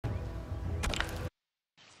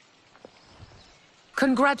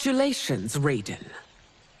Congratulations, Raiden.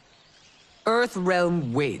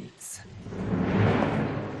 Earthrealm wins.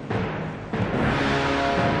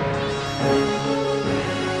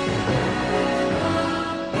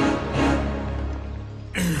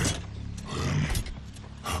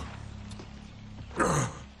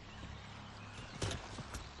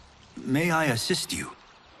 May I assist you?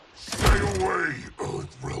 Stay away,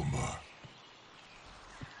 Earthrealmer.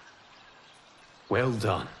 Well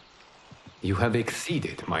done. You have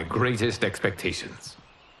exceeded my greatest expectations.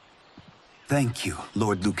 Thank you,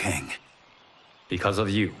 Lord Liu Kang. Because of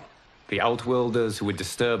you, the Outworlders who would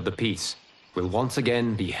disturb the peace will once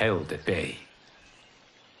again be held at bay.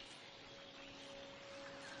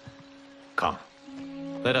 Come,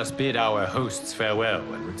 let us bid our hosts farewell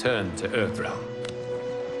and return to Earthrealm.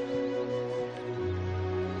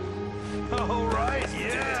 All right,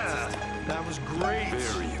 yeah! That was great!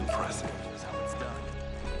 Very impressive. Here's how it's done.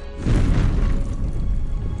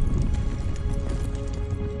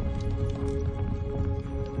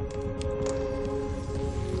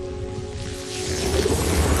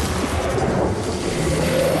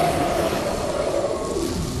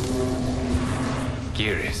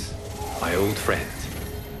 Geras, my old friend.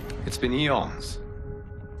 It's been eons.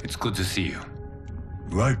 It's good to see you.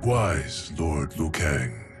 Likewise, Lord Liu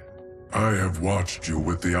Kang. I have watched you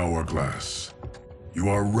with the Hourglass. You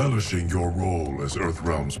are relishing your role as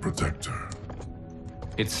Earthrealm's protector.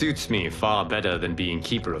 It suits me far better than being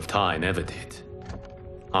Keeper of Time ever did.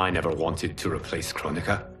 I never wanted to replace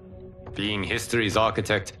Chronica. Being history's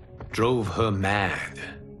architect drove her mad.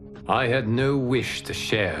 I had no wish to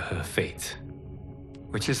share her fate.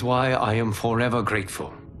 Which is why I am forever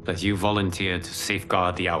grateful that you volunteered to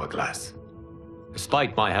safeguard the Hourglass.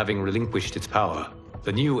 Despite my having relinquished its power,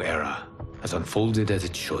 the new era has unfolded as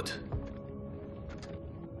it should.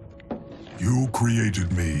 You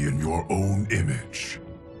created me in your own image.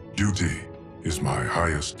 Duty is my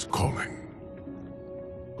highest calling.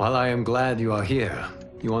 While I am glad you are here,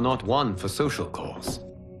 you are not one for social cause.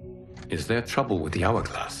 Is there trouble with the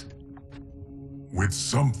Hourglass? With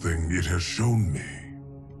something it has shown me.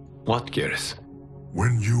 What, Geras?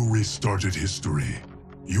 When you restarted history,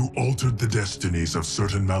 you altered the destinies of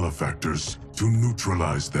certain malefactors to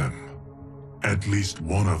neutralize them. At least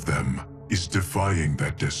one of them is defying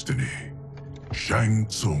that destiny. Shang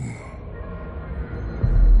Tsung.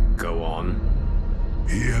 Go on.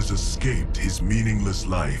 He has escaped his meaningless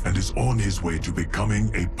life and is on his way to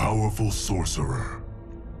becoming a powerful sorcerer.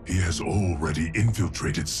 He has already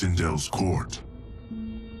infiltrated Sindel's court.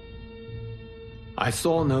 I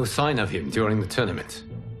saw no sign of him during the tournament.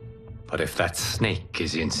 But if that snake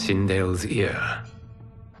is in Sindel's ear...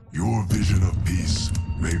 Your vision of peace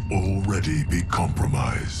may already be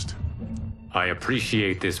compromised. I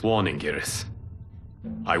appreciate this warning, Geras.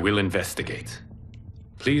 I will investigate.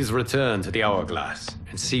 Please return to the Hourglass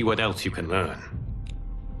and see what else you can learn.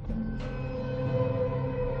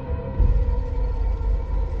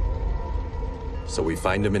 So we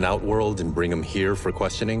find him in Outworld and bring him here for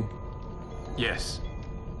questioning? Yes.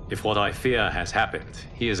 If what I fear has happened,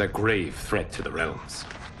 he is a grave threat to the realms.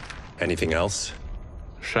 Anything else?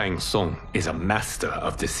 Shang Tsung is a master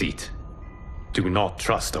of deceit. Do not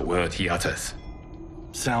trust a word he utters.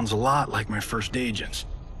 Sounds a lot like my first agents.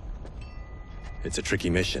 It's a tricky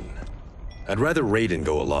mission. I'd rather Raiden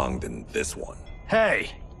go along than this one.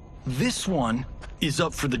 Hey, this one is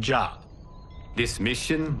up for the job. This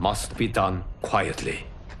mission must be done quietly.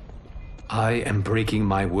 I am breaking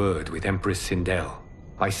my word with Empress Sindel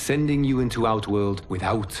by sending you into Outworld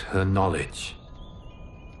without her knowledge.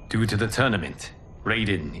 Due to the tournament,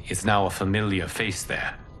 Raiden is now a familiar face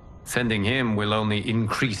there. Sending him will only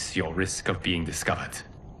increase your risk of being discovered.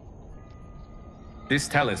 This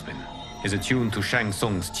talisman is attuned to Shang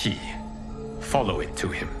Tsung's chi. Follow it to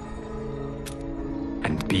him.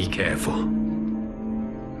 And be careful.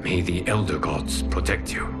 May the Elder Gods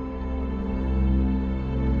protect you.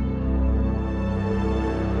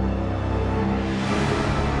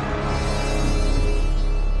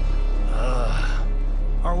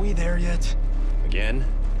 Are we there yet? Again?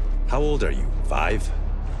 How old are you? 5?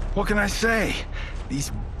 What can I say?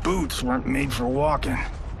 These boots weren't made for walking.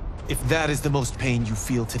 If that is the most pain you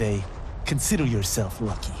feel today, consider yourself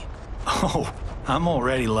lucky. Oh, I'm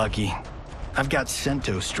already lucky. I've got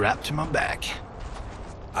Sento strapped to my back.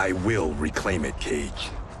 I will reclaim it, Cage.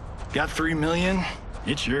 Got 3 million?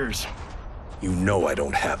 It's yours. You know I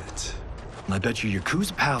don't have it. I bet your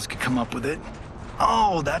Yakuza pals could come up with it.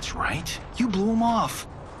 Oh, that's right. You blew them off.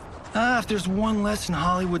 If there's one lesson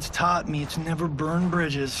Hollywood's taught me, it's never burn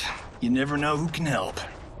bridges. You never know who can help.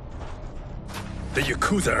 The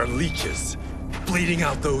Yakuza are leeches. bleeding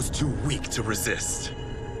out those too weak to resist.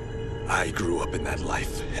 I grew up in that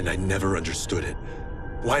life, and I never understood it.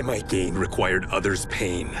 Why my gain required others'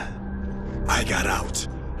 pain. I got out.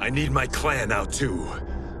 I need my clan out too.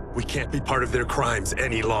 We can't be part of their crimes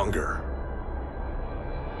any longer.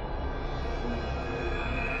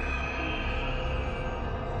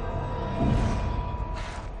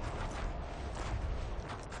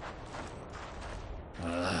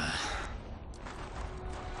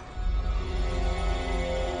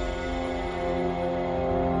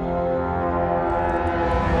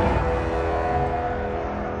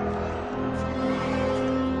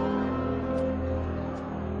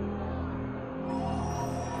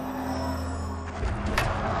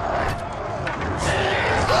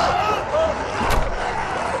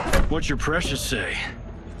 What's your precious say?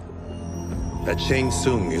 That Shang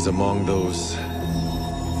Tsung is among those...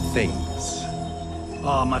 things.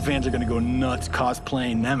 Oh, my fans are gonna go nuts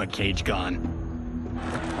cosplaying them a Cage Gun.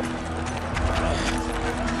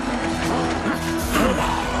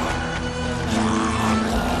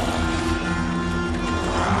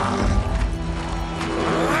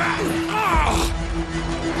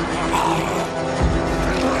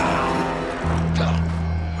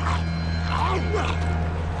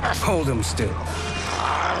 Hold him still.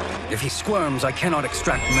 If he squirms, I cannot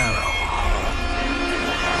extract marrow.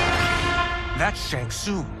 That's Shang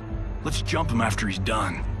Tsung. Let's jump him after he's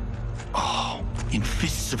done. Oh, in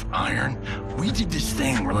Fists of Iron, we did this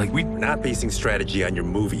thing where like We're not basing strategy on your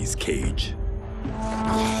movies, Cage.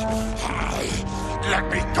 Let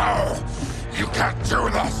me go! You can't do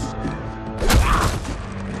this!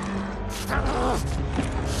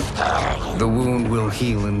 The wound will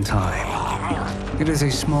heal in time. It is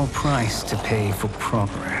a small price to pay for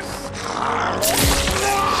progress.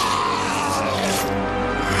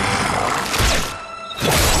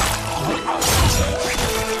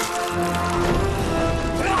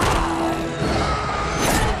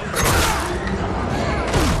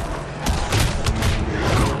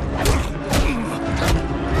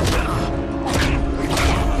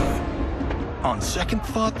 On second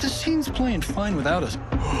thought, this scene's playing fine without us.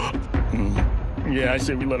 Yeah, I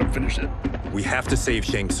say we let him finish it. We have to save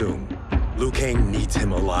Shang Tsung. Liu Kang needs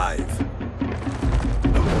him alive.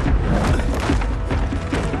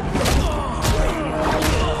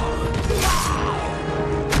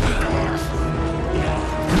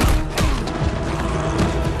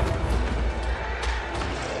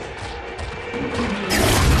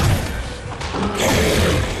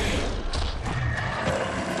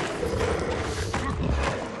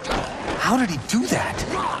 How did he do that?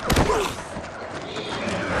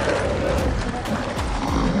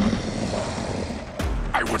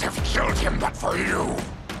 I would have killed him but for you.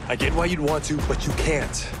 I get why you'd want to, but you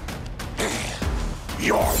can't.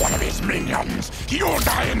 You're one of his minions. You'll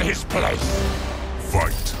die in his place.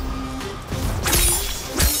 Fight.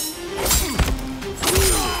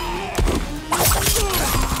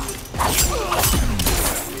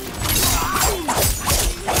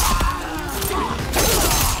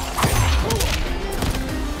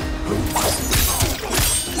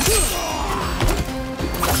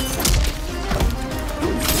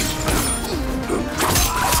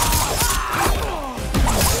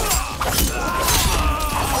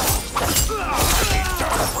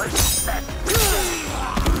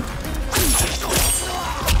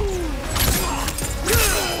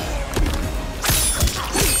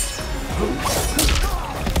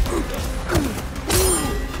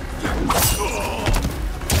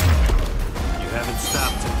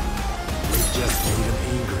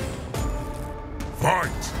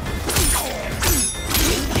 Fight!